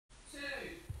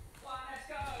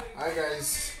Hi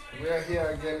guys, we are here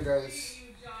again guys,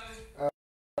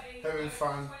 having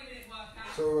fun.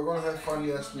 So we're gonna have fun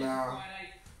just now,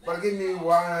 but give me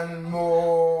 1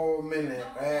 more minute,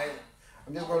 right?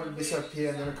 I'm just gonna disappear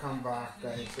and then come back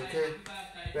guys, okay?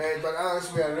 Right, but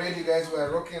otherwise we are ready guys, we are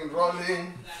rocking and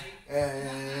rolling,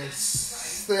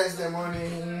 it's Thursday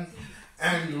morning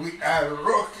and we are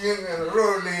rocking and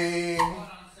rolling.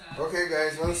 Okay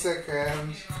guys, 1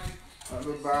 second, I'll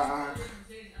be back.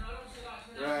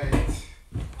 Right.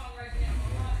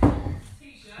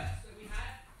 T-shirts that we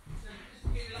had. So just to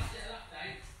give you a little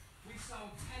update, we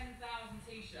sold 10,000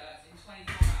 T-shirts in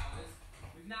 24 hours.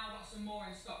 We've now got some more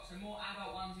in stock, so more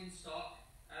adult ones in stock,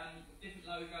 with different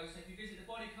logos. So if you visit the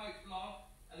Body Coach blog,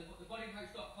 the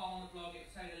bodycoach.com on the blog, it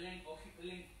will say the link, or keep the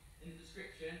link in the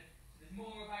description. So there's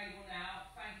more available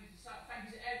now. Thank you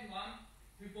to everyone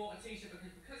who bought a T-shirt,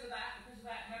 because of that,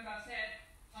 remember I said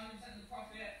 100% of the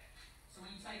profit. So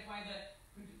when you take away the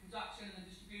production and the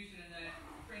distribution and the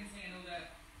printing and all the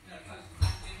postage and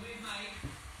packaging, we've made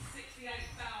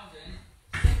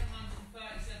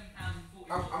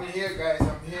 £68,737.40. I'm here guys,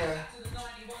 I'm here.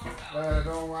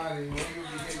 Don't worry, we'll be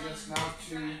here just now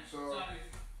too. So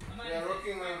we are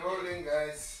rocking and rolling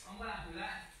guys. I'm well happy with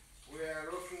that. We are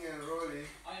rocking and rolling.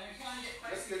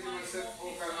 Let's get myself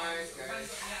organized guys.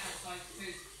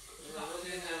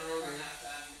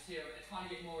 Trying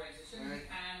to get more in, so as soon as we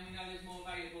can, we know there's more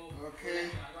available.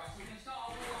 Okay. Right, we can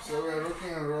start So we're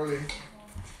rocking and rolling.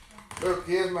 Look,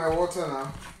 here's my water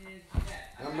now.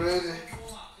 I'm ready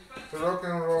to rock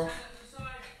and roll.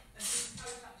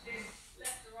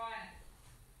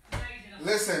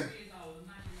 Listen,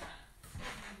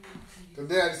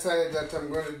 today I decided that I'm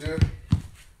going to do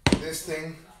this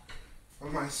thing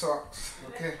on my socks.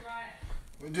 Okay,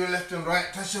 we do left and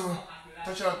right. Touch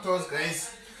our toes,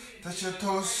 guys. Touch your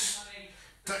toes.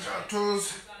 Touch our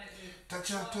toes.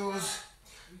 Touch our toes.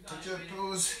 Touch our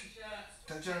toes.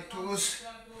 Touch our toes.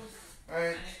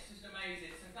 Alright.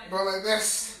 Go like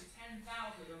this.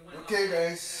 Okay,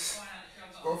 guys.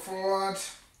 Go forward.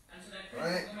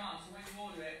 Right.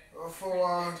 Go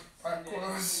forward.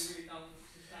 Backwards.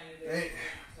 Right.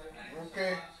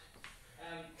 Okay.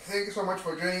 Thank you so much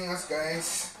for joining us,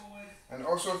 guys. And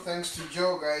also thanks to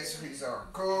Joe, guys, who is our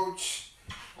coach.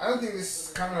 I don't think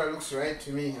this camera looks right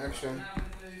to me, actually.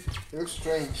 It looks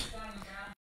strange.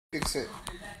 Fix it.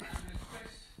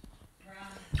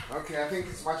 Okay, I think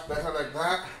it's much better like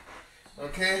that.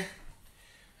 Okay.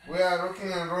 We are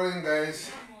rocking and rolling, guys.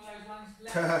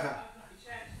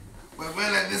 We're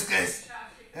going like this, guys.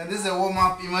 And this is a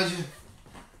warm-up, imagine.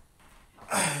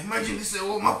 Imagine this is a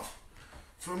warm-up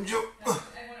from Joe.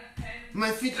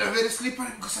 My feet are very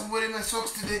slippery because I'm wearing my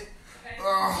socks today.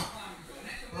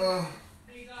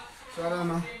 So I don't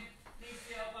know.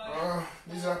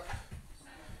 Knees up.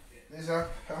 Knees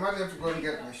up. I might have to go and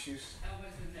get my shoes.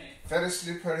 Very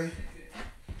slippery.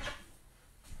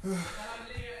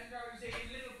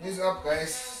 Knees up,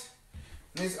 guys.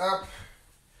 Knees up.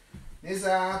 Knees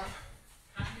up.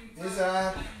 Knees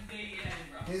up.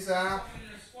 Knees up.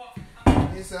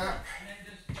 Knees up.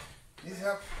 Knees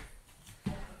up.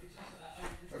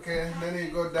 Okay, then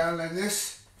you go down like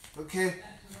this. Okay.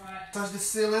 Touch the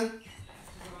ceiling.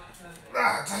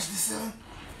 Touch the ceiling.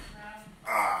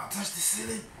 Touch the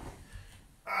ceiling.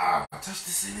 Touch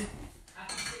the ceiling.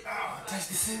 Touch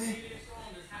the ceiling.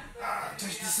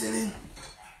 Touch the ceiling.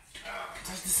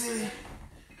 Touch the ceiling.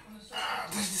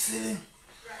 Touch the ceiling.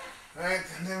 Alright,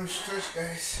 and then we stretch,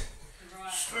 guys.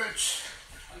 Stretch.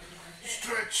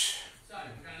 Stretch.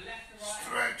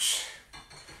 Stretch.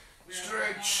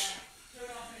 Stretch.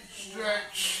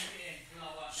 Stretch.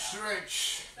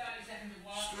 Stretch.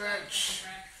 Stretch.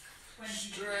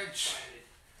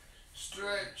 Stretch.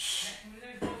 Stretch.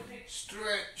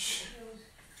 Stretch.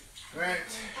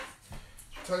 Right.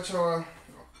 Touch our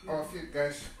feet,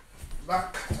 guys.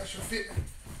 Back. Touch your feet.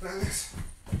 Like this.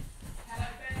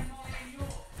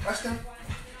 Touch them.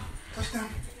 Touch them.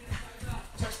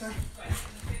 Touch them.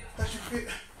 Touch your feet.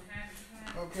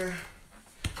 Okay.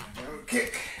 And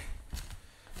kick.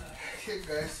 Kick,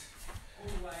 guys.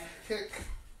 Kick.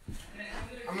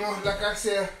 I'm not like I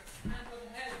said.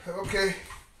 Okay.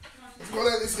 Let's go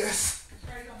like this, guys.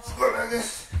 Let's go like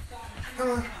this.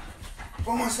 Come on.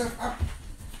 Pull myself up.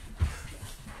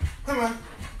 Come on.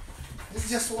 This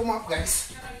is just warm up,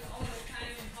 guys.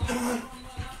 Come on.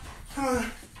 Come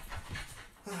on.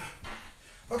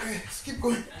 Okay, let's keep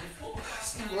going.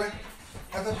 Let's keep going.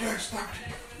 I thought you had stopped.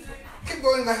 Keep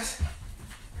going, guys.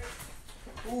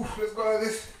 Ooh, let's go like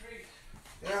this.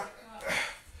 Yeah.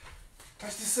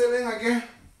 Touch the ceiling again.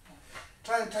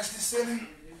 Try and touch the ceiling.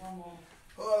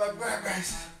 Oh, like that,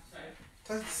 guys.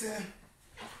 Touch the ceiling.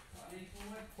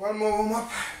 One more warm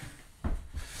up.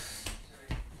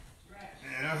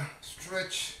 Yeah,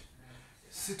 stretch.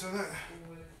 Sit on it.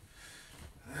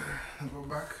 Go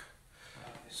back.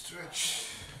 Stretch.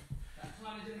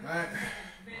 Right.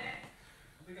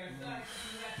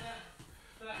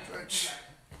 Stretch.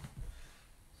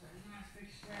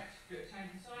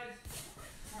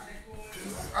 To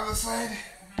the other side.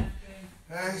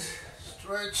 Nice.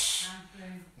 Stretch.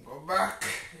 Go back.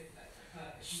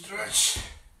 Stretch.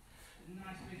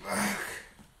 Back.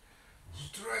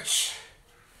 Stretch.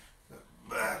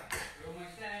 Back.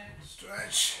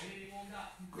 Stretch.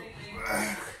 Go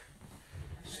back.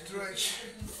 Stretch.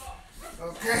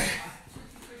 Okay.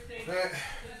 Right.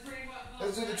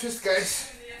 Let's do the twist,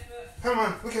 guys. Come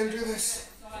on, we can do this.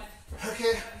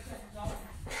 Okay.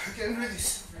 We can do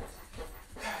this.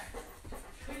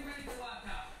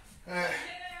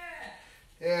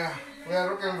 Yeah, we are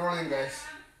rock and rolling, guys.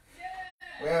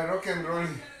 We are rock and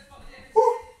rolling. Woo.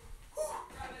 Woo.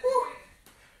 Woo.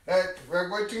 Right, we are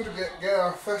going to get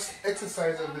our first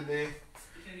exercise of the day.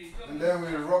 And then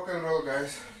we'll rock and roll,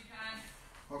 guys.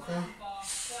 Okay?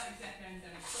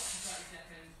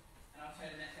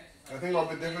 I think I'll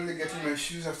be definitely getting my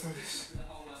shoes after this.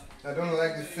 I don't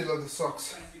like the feel of the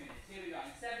socks.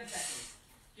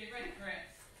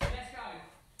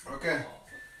 Okay.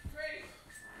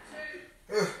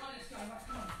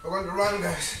 We're going to run,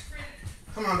 guys.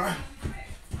 Come on, run.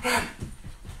 Run. Run,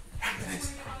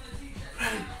 guys.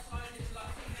 Run.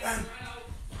 Run.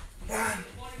 Run.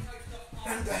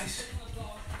 Run, guys.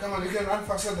 Come on, you can run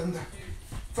faster than that.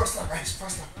 Faster, guys,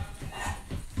 faster.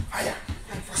 Higher.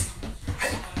 Run faster.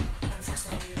 Higher. Run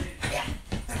faster. Higher.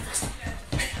 Run faster.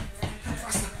 Higher. Run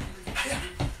faster. Higher.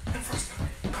 Run faster.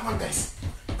 Come on, guys.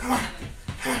 Come on.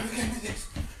 Come on, we can do this.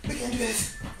 We can do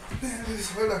this. We can do this.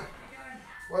 Well done.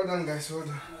 Well done, guys. Well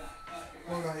done.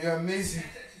 Well done. You're amazing.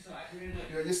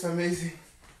 You're just amazing.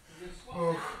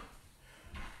 Oh.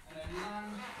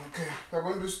 Okay. We're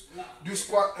going to do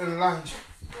squat and lunge.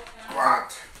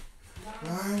 Squat.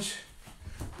 Lunge.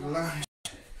 Lunge.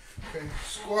 Okay.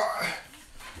 Squat.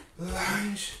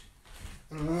 Lunge.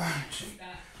 And lunge.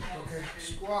 Okay.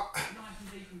 Squat.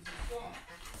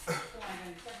 I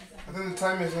think the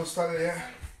time is not started yet.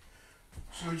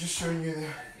 So we're just showing you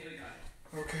there.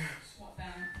 Okay.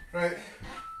 Right.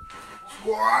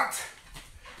 Squat.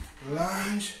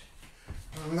 Lunge.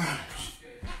 Lunge.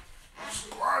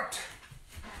 Squat.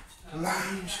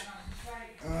 Lunge.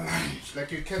 Lunge.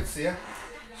 Like your kids, yeah?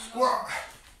 Squat.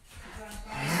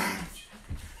 Lunge.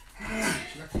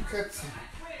 Lunge. Like your kids.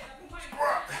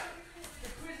 Squat.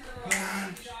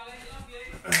 Lunge.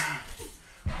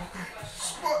 Okay.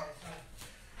 Squat.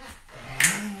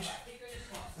 Lunge.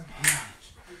 Lunge.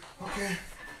 Okay.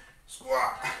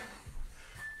 Squat.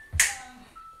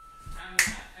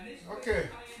 Okay.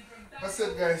 That's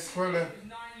it, guys. Well done.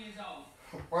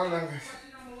 Well done, guys.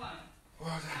 Well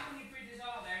done.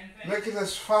 Make it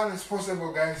as fun as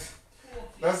possible, guys.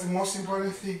 That's the most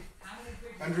important thing.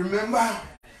 And remember,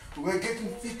 we're getting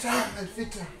fitter and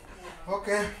fitter.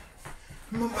 Okay?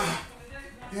 Remember.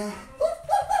 Yeah.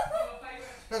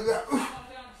 Like that.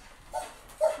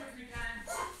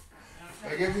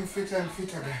 We're getting fitter and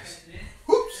fitter, guys.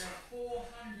 Oops.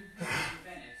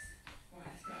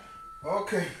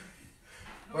 Okay.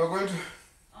 We're going to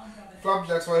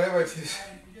flapjacks, whatever it is.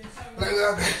 Like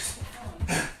that, guys.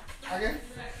 Again.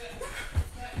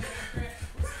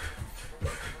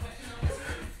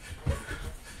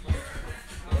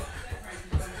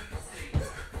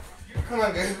 Come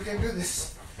on, guys, we can do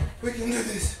this. We can do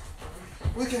this.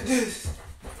 We can do this.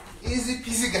 Easy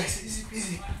peasy, guys. Easy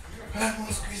peasy. Come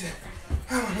on, squeeze it.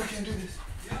 Come on, we can do this.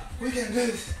 We can do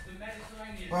this.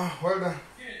 Wow, well done.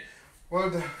 Well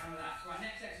done.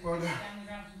 Well done.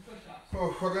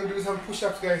 Oh, we're going to do some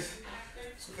push-ups, guys.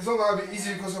 It's not going to be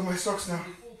easy because of my socks now.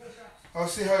 I'll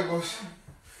see how it goes.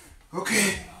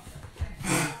 Okay.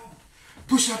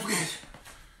 Push-ups, guys.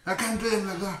 I can't do them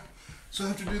like that. So I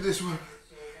have to do this one.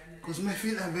 Because my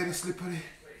feet are very slippery.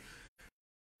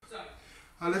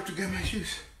 I'll have to get my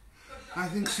shoes. I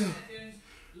think so.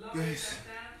 Guys.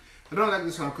 I don't like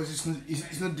this one because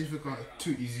it's not difficult. It's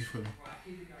too easy for me.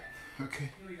 Okay.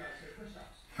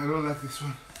 I don't like this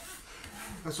one.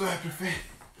 That's why I prefer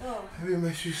having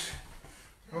my shoes.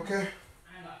 Okay?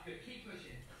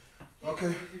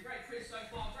 Okay.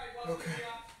 Okay.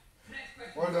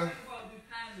 Well done.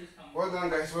 Well done,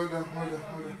 guys. Well done. Well done.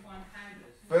 Well done.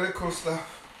 Very cool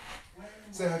stuff.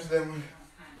 Say hi to them.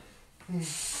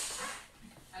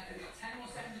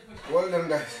 Well done,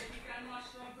 guys.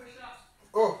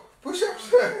 Oh,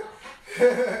 push-ups.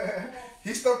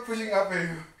 He stopped pushing up at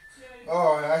you.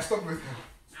 Oh, I stopped with him.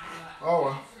 Oh,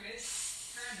 well.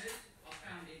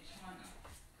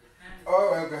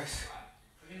 Oh, well, guys.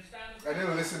 I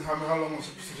didn't listen. guessing how long I'm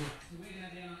supposed to do. So we're going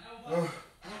to be on elbow.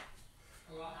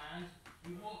 Right hand.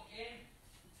 We walk in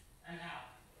and out.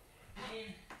 In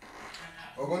and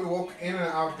out. We're going to walk in and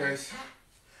out, guys.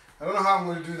 I don't know how I'm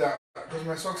going to do that because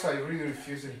my socks are really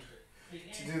refusing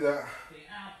to do that. Out.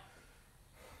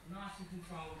 Nice and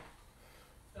controlled.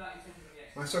 30 seconds of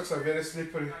yes. My socks are very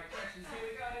slippery. Right, questions. Here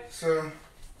we go. So,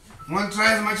 I'm going to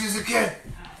try as much as I can.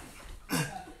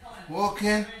 Walk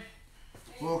in,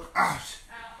 walk out.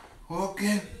 Walk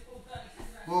in,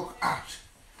 walk out.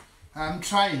 I'm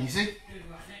trying, you see?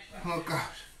 Walk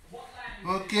out.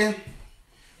 Walk in,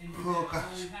 walk out.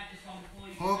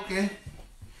 Walk in,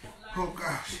 walk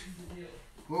out.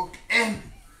 Walk in,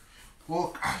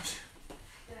 walk out.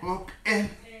 Walk in,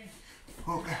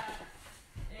 walk out.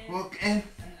 Walk in,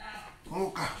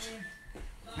 walk out.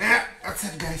 Yeah, that's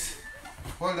it, guys.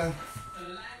 Well done.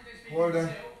 Well done.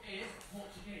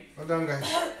 Well done, guys.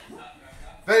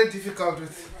 Very difficult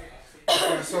with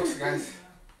my socks, guys.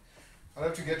 I'll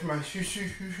have to get my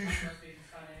shoes.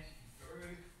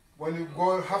 When you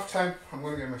go half time, I'm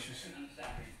going to get my shoes.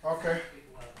 Okay.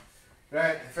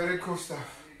 Right, very cool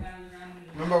stuff.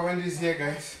 Remember Wendy's here,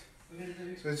 guys.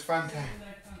 So it's fun time.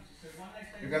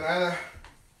 You can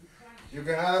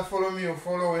either follow me or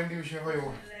follow Wendy, whichever you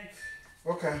want.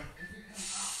 Okay.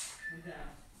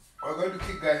 We're going to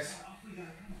kick, guys.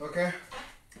 Okay.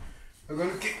 We're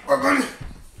going to kick. We're going to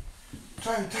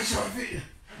try and touch our feet.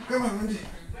 Come on, Wendy.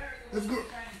 Let's go.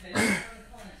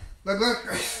 Like that,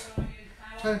 guys.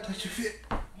 Try and touch your feet.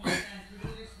 Like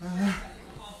that.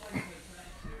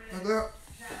 Like that.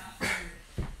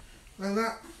 Like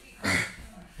that.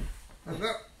 Like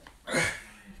that.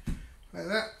 Like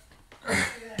that.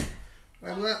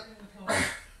 Like that.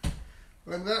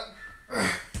 Like that.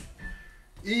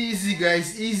 Easy,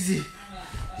 guys. Easy.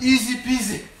 Easy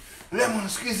peasy. Lemon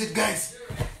squeeze it, guys.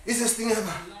 Easiest thing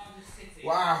ever.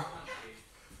 Wow.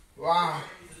 Wow.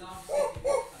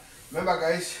 Remember,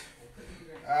 guys,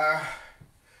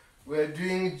 we're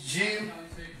doing gym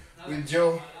with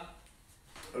Joe,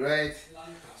 right?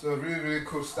 So really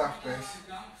cool stuff, guys.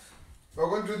 We're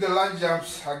going to do the lunge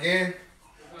jumps again.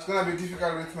 It's going to be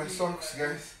difficult with my socks,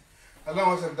 guys. I don't know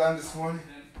what I've done this morning.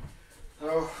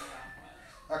 So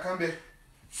I can't be.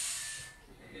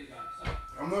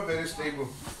 I'm not very stable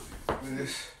with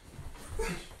this.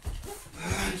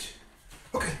 Lunge.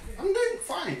 Okay, I'm doing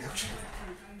fine actually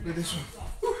with this one.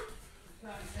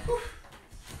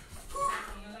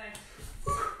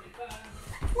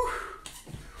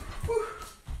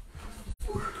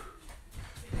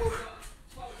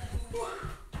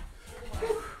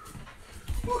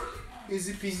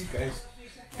 Easy peasy, guys.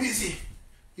 Easy.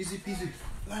 Easy peasy.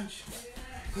 Lunge.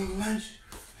 Lunge.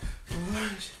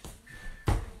 Lunge.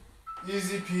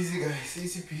 Easy peasy, guys.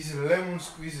 Easy peasy. Lemon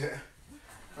squeeze it.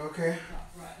 Okay.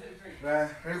 Right.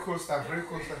 Very cool stuff. Very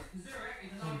cool stuff.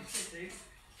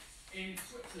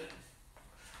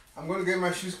 I'm going to get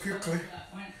my shoes quickly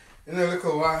in a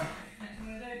little while.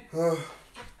 Oh,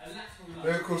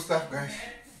 very cool stuff, guys.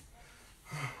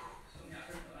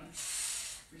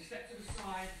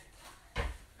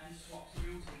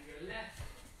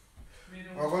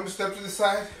 We're going to step to the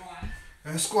side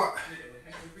and squat.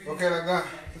 Okay, like that.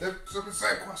 Step to the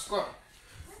side, squat.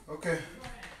 Okay.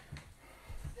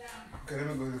 Okay, let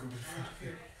me go a little bit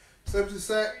further. Step to the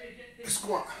side,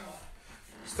 squat.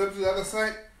 Step to the other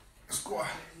side, squat.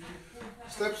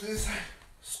 Step to this side,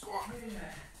 squat.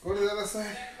 Go to the other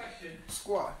side,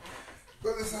 squat.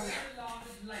 Go to this side,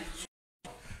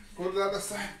 go to the other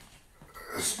side,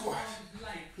 squat.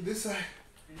 To this side,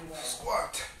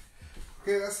 squat.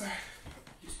 Okay, that side,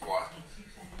 squat.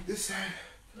 This side,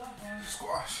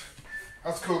 squat.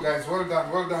 That's cool, guys. Well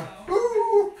done, well done.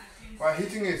 Woo! By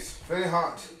hitting it very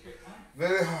hard.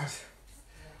 Very hard.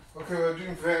 Okay, we're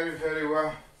doing very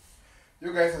well.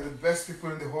 You guys are the best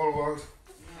people in the whole world.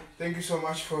 Thank you so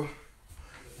much for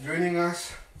joining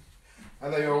us.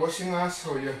 Either you're watching us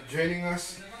or you're joining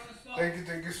us.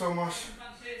 Thank you so much.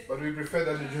 But we prefer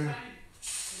that you join.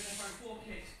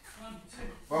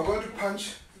 We're going to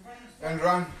punch and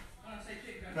run.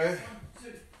 Right?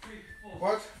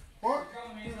 What? What?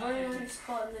 He's running on the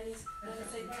spot and then he's going to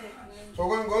say kick. So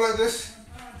we're going to go like this.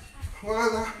 Go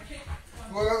like that.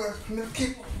 Go like that. And then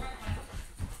kick.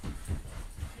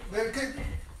 Then kick.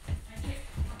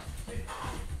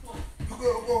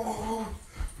 Go.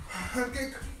 And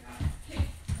kick.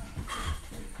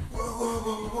 Go.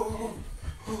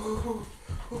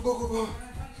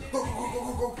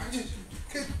 Go. Punch it.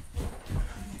 Kick.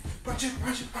 Punch it.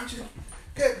 Kick. Punch it.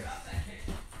 Kick.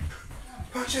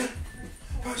 Punch it.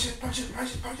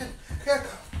 Kick.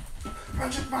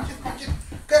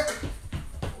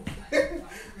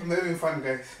 I'm having fun,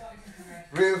 guys.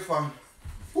 Real fun.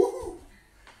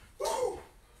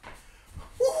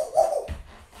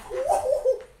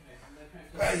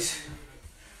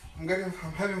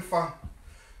 I'm having fun.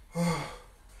 Oh.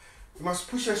 You must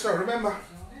push yourself. Remember,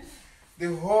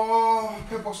 the whole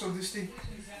purpose of this thing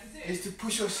is to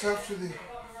push yourself to the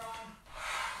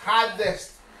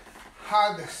hardest,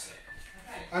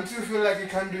 until you feel like you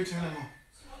can't do it anymore.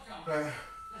 Right.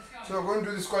 So we're going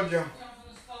to do the squat jump.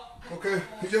 Okay,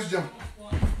 you just jump.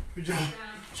 You jump.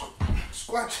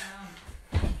 Squat.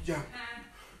 Jump.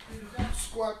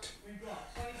 Squat.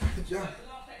 Jump.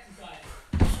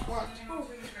 Squat.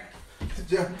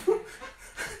 Jump.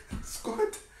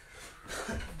 Squat.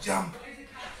 Jump.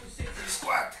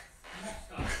 Squat.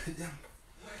 Jump.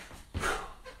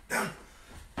 Down.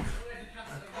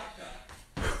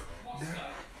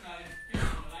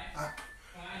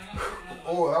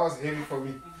 Oh, that was heavy for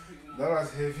me. That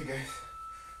was heavy, guys.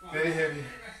 Very heavy.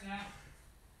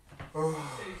 Oh,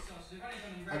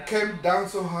 I came down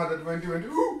so hard that Wendy went,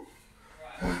 ooh!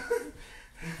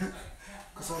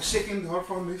 Because I was shaking the whole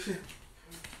foundation.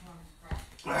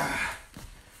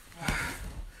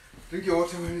 Drink your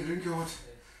water, Wendy, drink your water.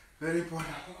 Very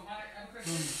important.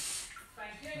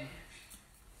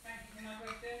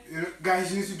 You know,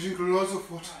 guys, you need to drink lots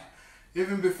of water.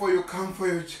 Even before you come for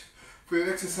your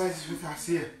exercises with us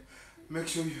here. Make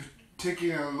sure you're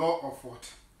taking a lot of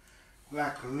water.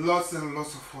 Like lots and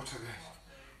lots of water,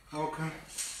 guys. Okay.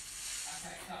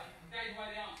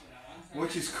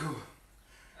 Which is cool.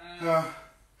 Are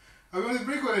we on the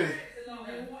break already?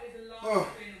 Oh,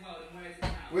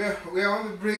 we are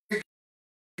on the break.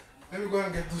 Let me go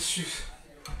and get those shoes.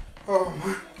 Oh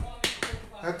man,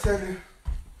 I tell you,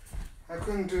 I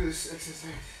couldn't do this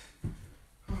exercise.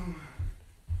 Oh man.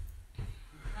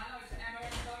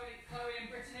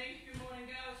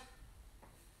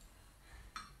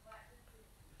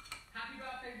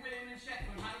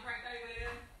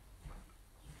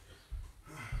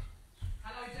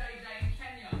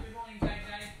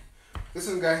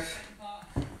 Listen guys,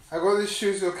 I got these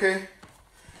shoes, okay?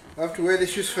 I have to wear the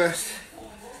shoes first.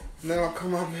 And then I'll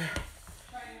come up here.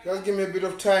 Just give me a bit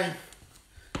of time.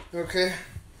 Okay?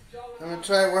 I'm gonna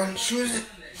try one shoe in.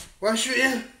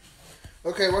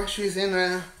 Okay, one shoe is in right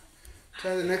now.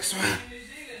 Try the next one.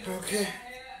 Okay.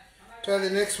 Try the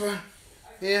next one.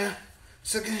 Yeah.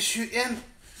 Second shoe in.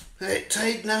 Right,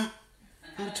 tight now.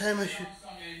 Let me tie my shoe.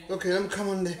 Okay, let me come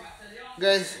on there.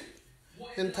 Guys,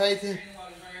 and tighten.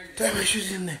 Tie my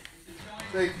shoes in there.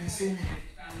 So you can see me.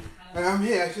 But I'm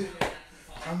here actually.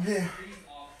 I'm here.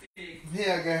 I'm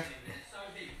here again.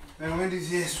 And Wendy's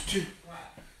here too.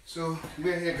 So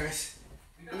we're here guys.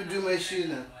 Let me do my shoes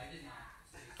now.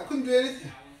 I couldn't do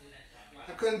anything.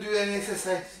 I couldn't do any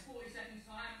exercise.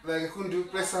 Like I couldn't do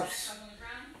press ups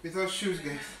without shoes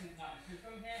guys.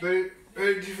 Very,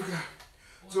 very difficult.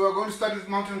 So we're going to start with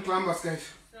mountain climbers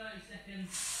guys.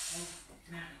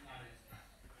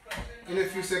 In a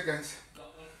few seconds.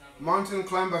 Mountain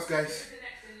climbers guys.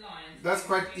 That's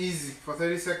quite easy for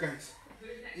 30 seconds.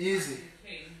 Easy.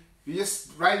 You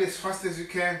just ride as fast as you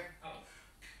can.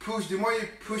 Push. The more you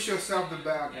push yourself, the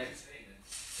better guys.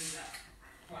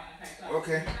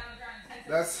 Okay.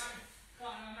 That's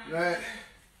right.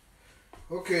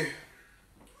 Okay.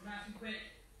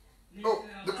 Oh,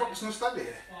 the clock is not started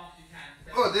yet.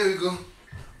 Oh, there we go.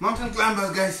 Mountain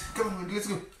climbers guys. Come on, let's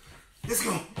go. Let's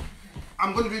go.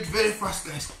 I'm going to do it very fast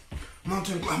guys.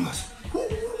 Mountain climbers.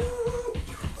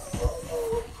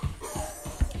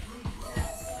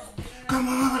 Come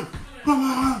on. Come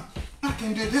on. I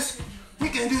can do this. We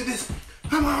can do this.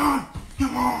 Come on.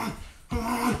 Come on. Come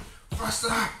on.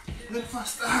 Faster. And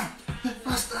faster. And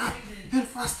faster. And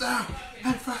faster.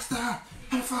 And faster.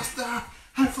 And faster.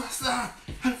 And faster.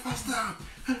 And faster.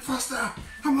 And faster.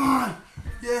 Come on.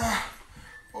 Yeah.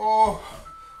 Oh.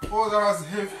 Oh, that was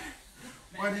heavy.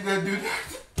 Why did I do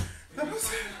that? That was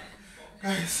heavy.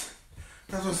 Guys,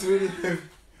 that was really heavy.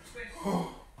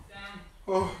 Oh.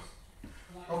 Oh.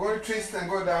 I'm going to twist and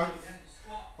go down.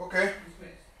 Okay.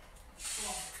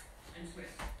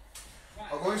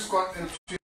 I'm going to squat and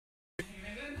twist.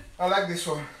 I like this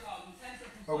one.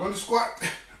 I'm going to squat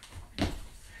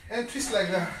and twist like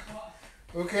that.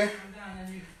 Okay.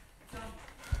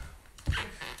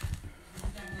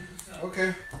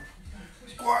 Okay.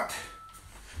 Squat.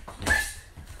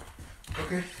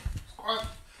 Okay. Squat.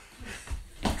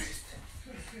 Twist.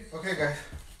 Okay, guys.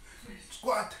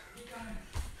 Squat.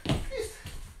 Twist.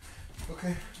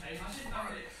 Okay.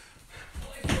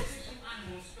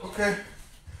 Okay.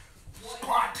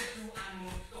 Squat.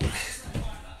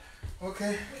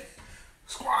 Okay.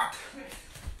 Squat.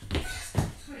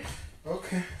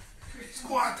 Okay.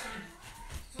 Squat.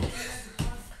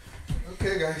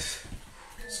 Okay, guys.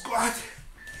 Squat.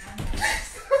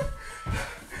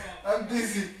 I'm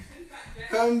dizzy.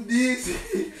 I'm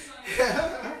dizzy.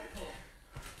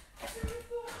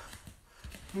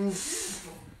 I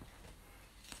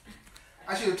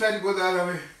should try to go the other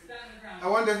way. I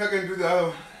wonder if I can do the other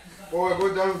one. Or I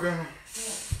go down, grandma.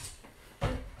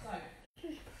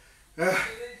 What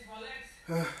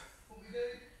we do,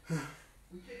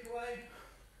 we kick away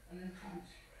and then punch.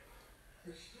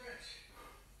 So stretch,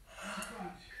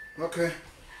 punch. Okay.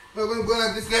 We're going to go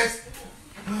like this, guys.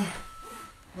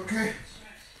 Okay.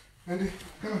 Andy,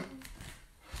 come on.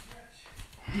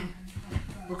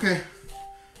 Okay.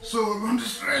 So we're going to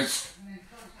stretch.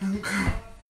 And come.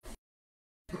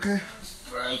 Okay.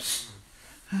 Stretch.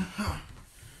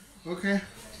 Okay.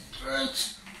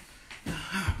 Stretch.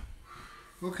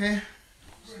 Okay.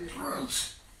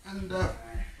 Stretch. And down.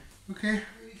 Okay.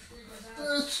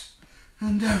 Stretch.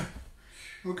 And down.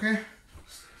 Okay.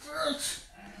 Stretch.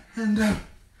 And down.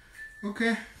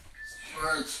 Okay.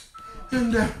 Stretch.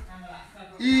 And down.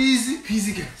 Easy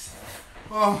peasy, guys.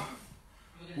 Oh.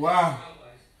 Wow.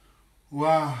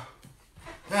 Wow.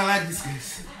 I like this,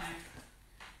 guys.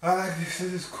 I like this.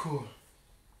 This is cool.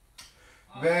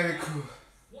 Very cool.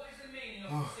 What is the meaning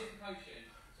of Pacific Ocean?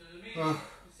 So the meaning of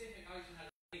Pacific Ocean has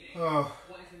a meaning.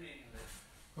 What is the meaning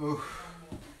of it?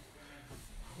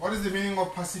 What is the meaning of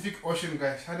Pacific Ocean,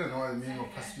 guys? I don't know what the meaning of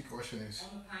Pacific Ocean is. On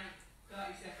the paint,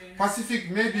 30 seconds. Pacific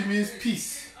maybe means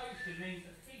peace. Ocean means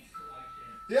a peaceful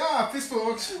ocean. Yeah, peaceful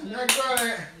ocean. I got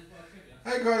it.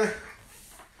 I got it.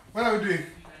 What are we doing?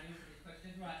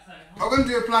 We're going to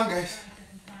do a plank, guys.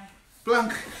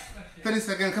 Plank. 30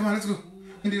 seconds. Come on, let's go.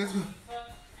 Indy, let's go.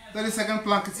 30-second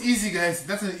plank. It's easy, guys.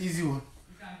 That's an easy one.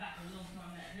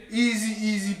 Easy,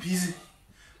 easy peasy.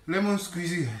 Lemon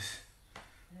squeezy, guys.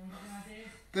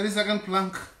 30-second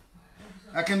plank.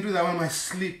 I can do that on my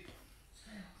sleep.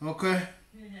 Okay?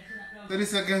 30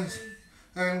 seconds.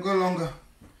 I can go longer.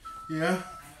 Yeah?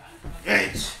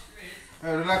 Right.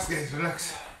 Relax, guys.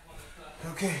 Relax.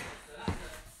 Okay.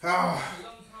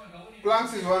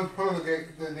 Planks is one of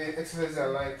the exercises I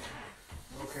like.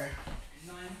 Okay.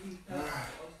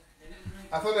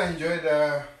 I thought I enjoyed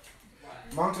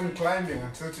mountain climbing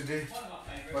until today.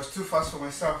 It was too fast for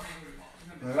myself.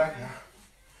 I like that.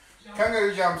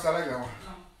 Kangaroo jumps, I like that one.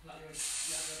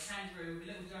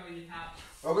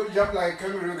 I'm going to jump like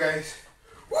kangaroo, guys.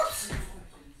 Whoops!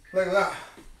 Like that.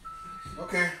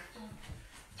 Okay.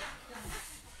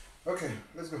 Okay,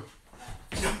 let's go.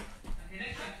 Jump.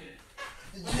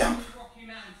 Jump.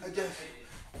 I just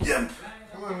jump.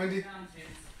 Come on, Wendy.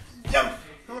 Jump.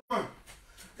 Come on.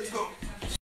 Let's go.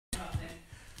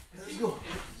 Let's go.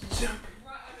 Jump.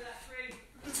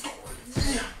 Let's go.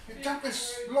 Yeah. You jump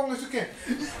as long as you can.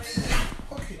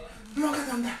 Okay. Longer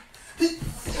than that.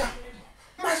 Yeah.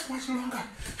 Much longer.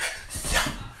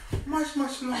 Much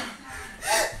longer.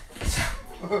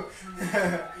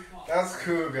 That's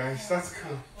cool, guys. That's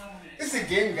cool. It's a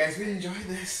game, guys. We enjoy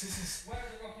this.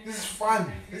 This is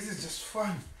fun. This is just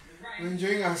fun. We're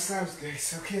enjoying ourselves,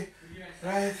 guys. Okay,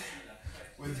 right?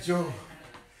 With Joe,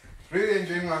 really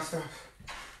enjoying ourselves.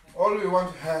 All we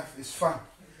want to have is fun.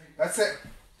 That's it.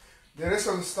 The rest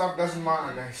of the stuff doesn't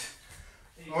matter, guys.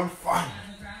 We want fun.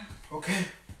 Okay.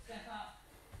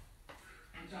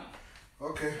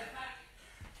 Okay.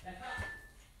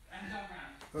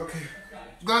 Okay.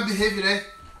 It's gonna be heavy, right?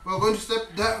 We're going to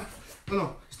step down.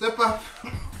 No, step up.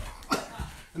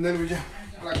 And then we jump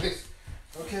like this.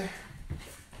 Okay.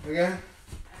 Again.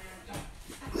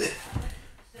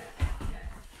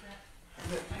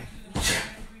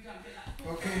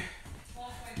 Okay.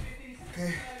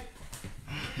 Okay.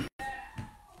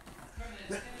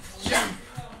 Jump.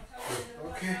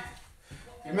 Okay.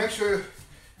 You make sure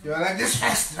you're like this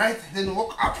first, right? Then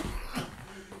walk up.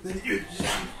 Then you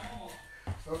jump.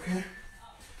 Okay.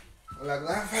 Like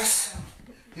that first.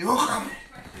 You walk up.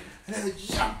 And then you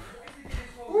jump.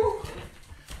 Woo.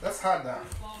 That's hard now.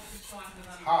 It's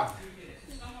hard.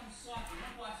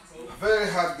 Very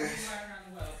hard, guys.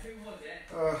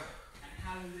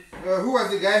 Who was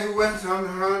the guy who went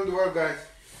around the world, guys?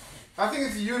 I think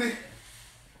it's Yuri.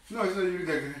 No, it's not Yuri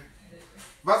Gagarin.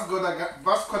 Vasco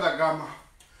da Gama.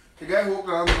 The guy who walked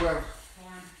around the world.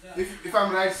 If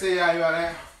I'm right, say yeah, you are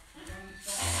right.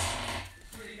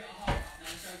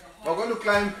 We're going to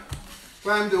climb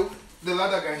the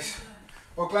ladder, guys.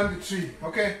 Or climb the tree,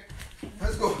 okay?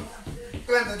 Let's go.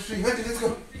 Climb the tree. Let's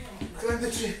go. Climb the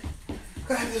tree.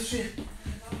 Climb the tree.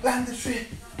 Climb the tree.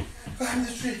 Climb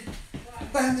the tree.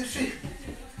 Climb the tree.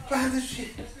 Climb the tree.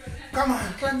 Come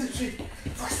on, climb the tree.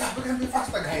 Faster. We're gonna be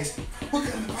faster, guys. We're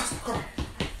gonna be faster. Come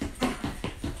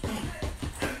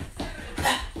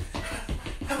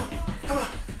on.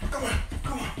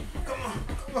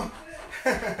 Come on.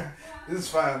 This is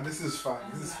fun. This is fun.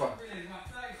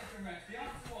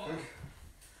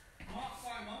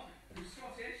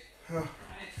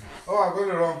 Oh, I got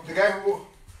it wrong. The guy who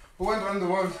went around the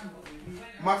world,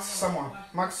 Max Soma.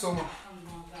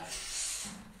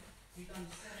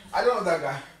 I don't know that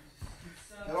guy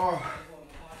at all.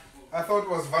 I thought it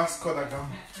was Vasco da Gama.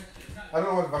 I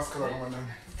don't know what Vasco da Gama done.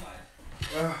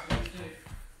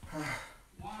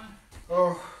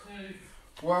 Oh,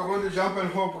 we're going to jump and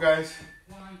hope, guys.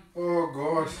 Oh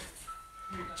God,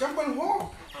 jump and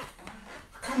hope.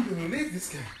 I can't believe this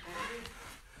guy.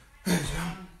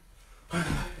 Jump.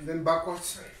 And then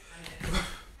backwards.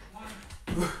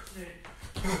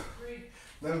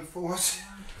 Then forwards.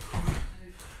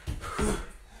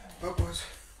 Backwards.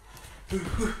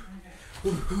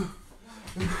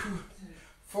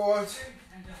 Forwards.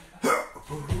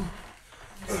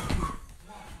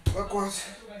 Backwards.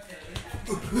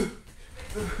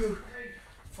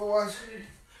 Forwards.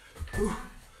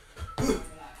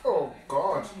 Oh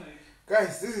God.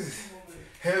 Guys, this is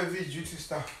heavy duty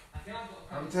stuff.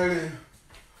 I'm telling you.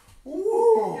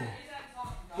 Ooh.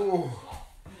 Oh.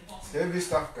 It's heavy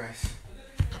stuff, guys.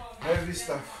 Heavy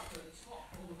stuff.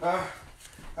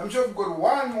 I'm sure we've got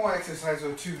one more exercise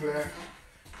or two there,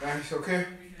 guys, okay?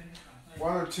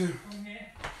 One or two.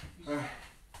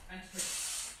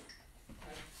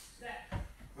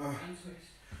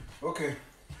 Okay.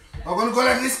 I'm gonna go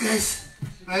like this, guys.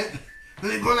 Right?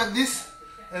 Let me go like this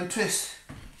and twist.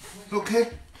 Okay?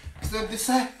 Step this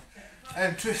side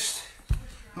and twist.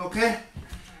 Okay?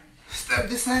 Step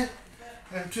this side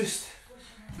and twist.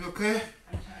 Okay?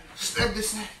 Step this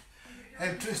side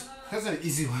and twist. That's an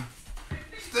easy one.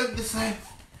 Step this side,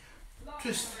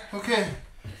 twist. Okay?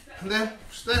 And then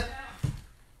step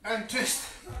and twist.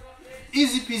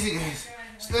 Easy peasy, guys.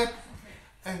 Step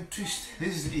and twist.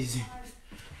 This is easy.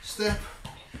 Step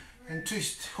and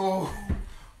twist. Oh,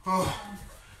 oh,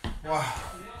 wow.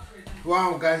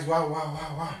 Wow, guys. Wow, wow,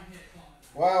 wow, wow.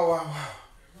 Wow, wow, wow.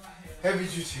 Heavy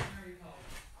duty.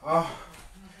 Oh,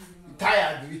 we're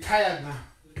tired. We're tired now.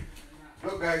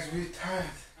 Look, guys, we're tired.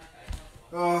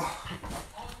 Oh,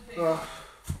 oh,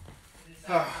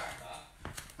 oh.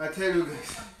 I tell you,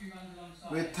 guys,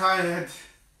 we're tired.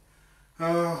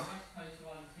 Oh,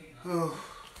 oh,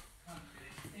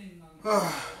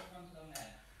 oh.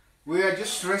 We are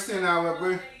just resting now. We're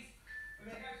going.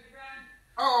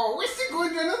 Oh, we're still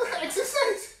going to another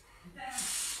exercise.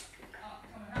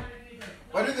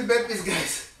 What are the burpees,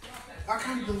 guys? I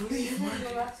can't believe, man.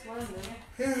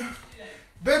 Yeah.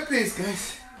 Burpees,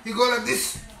 guys. You go like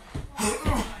this.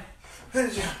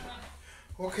 And jump.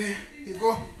 Okay. You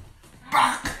go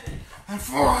back and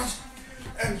forward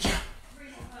and jump.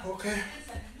 Okay.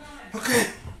 Okay.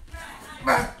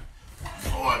 Back,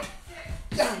 forward,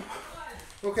 jump.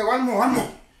 Okay, one more, one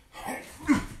more.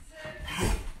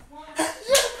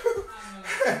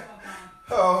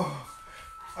 Oh,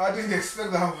 I didn't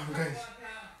expect that one, guys.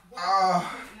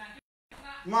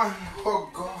 Man, oh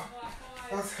God,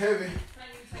 that's heavy,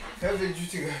 heavy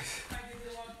duty, guys.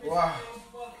 Wow,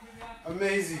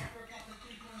 amazing,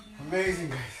 amazing,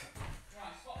 guys.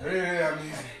 Really, really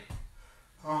amazing.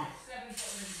 Oh.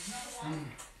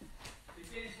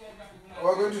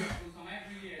 We're going to,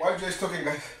 while Jay's talking,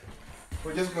 guys,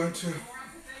 we're just going to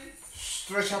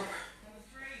stretch up.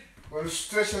 We're going to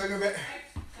stretch a little bit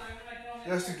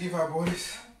just to give our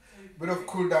bodies a bit of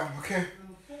cool down, okay?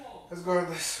 Let's go like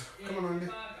this. Come on, Wendy.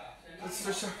 Let's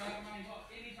stretch up.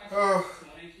 Oh,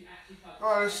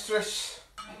 oh, let's stretch.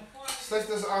 Stretch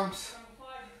those arms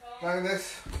like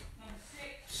this.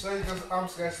 Stretch those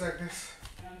arms, guys, like this.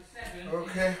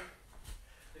 Okay.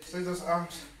 Stretch those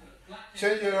arms.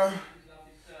 Change your arm.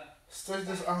 Stretch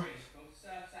those arms.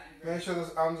 Make sure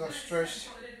those arms are stretched.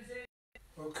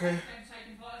 Okay.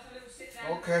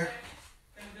 Okay.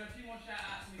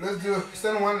 Let's do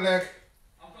stand on one leg.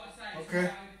 Okay.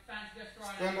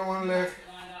 Stand on one leg.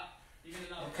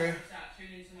 Okay.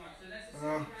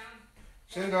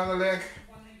 Change the other leg.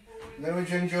 Then we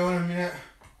change your in a minute.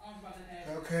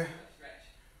 Okay.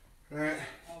 Right.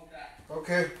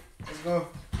 Okay. Let's go.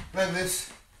 Like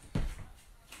this.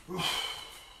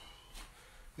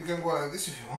 You can go like this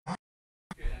if you want.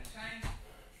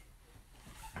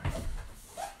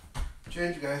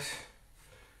 Change, guys.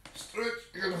 Stretch.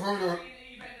 You can hold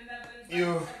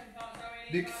your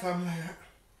big thumb like that.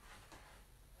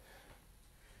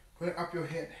 Put it up your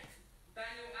head.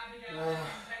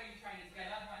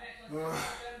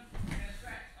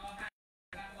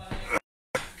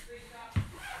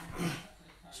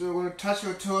 So we're going to touch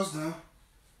your toes now.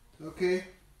 Okay?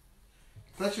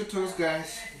 Touch your toes,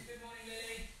 guys.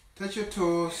 Touch your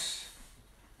toes.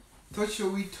 Touch your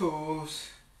wee toes.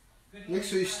 Make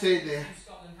sure you stay there.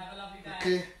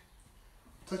 Okay?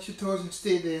 Touch your toes and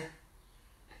stay there.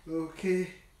 Okay?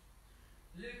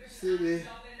 Stay there.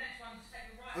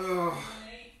 Oh.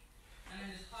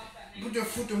 Put your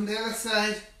foot on the other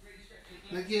side.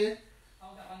 Okay.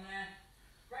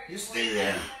 You stay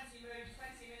there.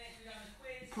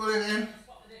 Pull it in.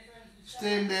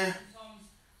 Stay in there.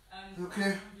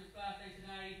 Okay.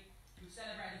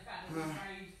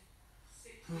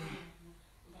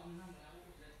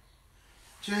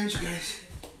 Change, guys.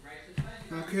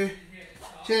 Okay.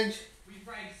 Change.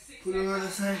 Put it on the other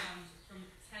side.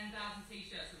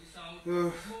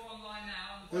 Oh.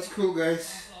 That's cool,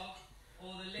 guys.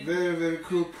 Very, very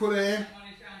cool. Pull it in.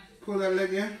 Pull that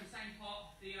leg in.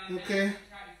 Okay.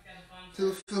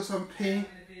 Still feel some pain.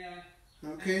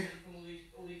 Okay.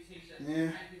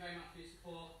 Yeah.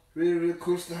 Really, really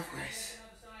cool stuff, guys.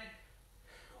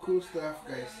 Cool stuff,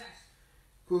 guys.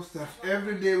 Cool stuff.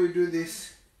 Every day we do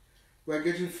this, we're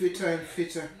getting fitter and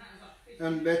fitter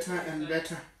and better and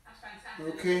better.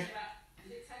 Okay.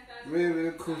 Really,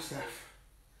 really cool stuff.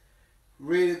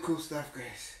 Really cool stuff,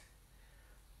 guys.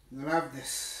 Love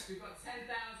this.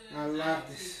 I love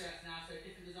this.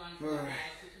 Alright.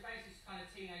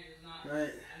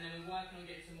 Right.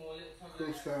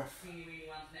 Cool stuff.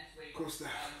 Cool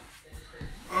stuff.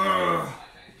 Oh.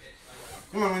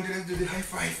 Come on, Wendy, let's do the high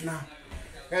five now.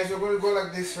 Guys, we're going to go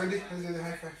like this. Wendy, let's do the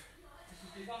high five.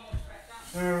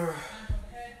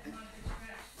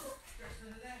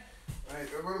 Right,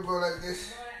 we're going to go like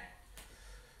this.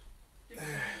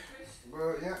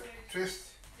 Well, yeah, twist.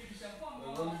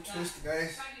 We're going to twist,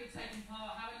 guys.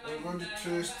 We're going to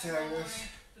twist like this.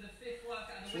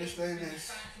 Twist like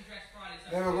this.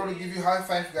 Then we're going to give you high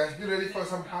five, guys. Be ready for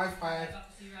some high five.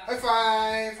 High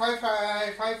five, high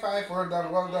five, high five. Well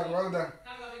done, well done, well done.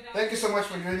 Thank you so much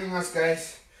for joining us,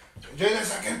 guys. Join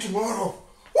us again tomorrow.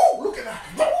 Woo, look at that.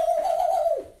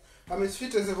 I'm as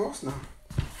fit as a horse now.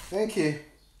 Thank you.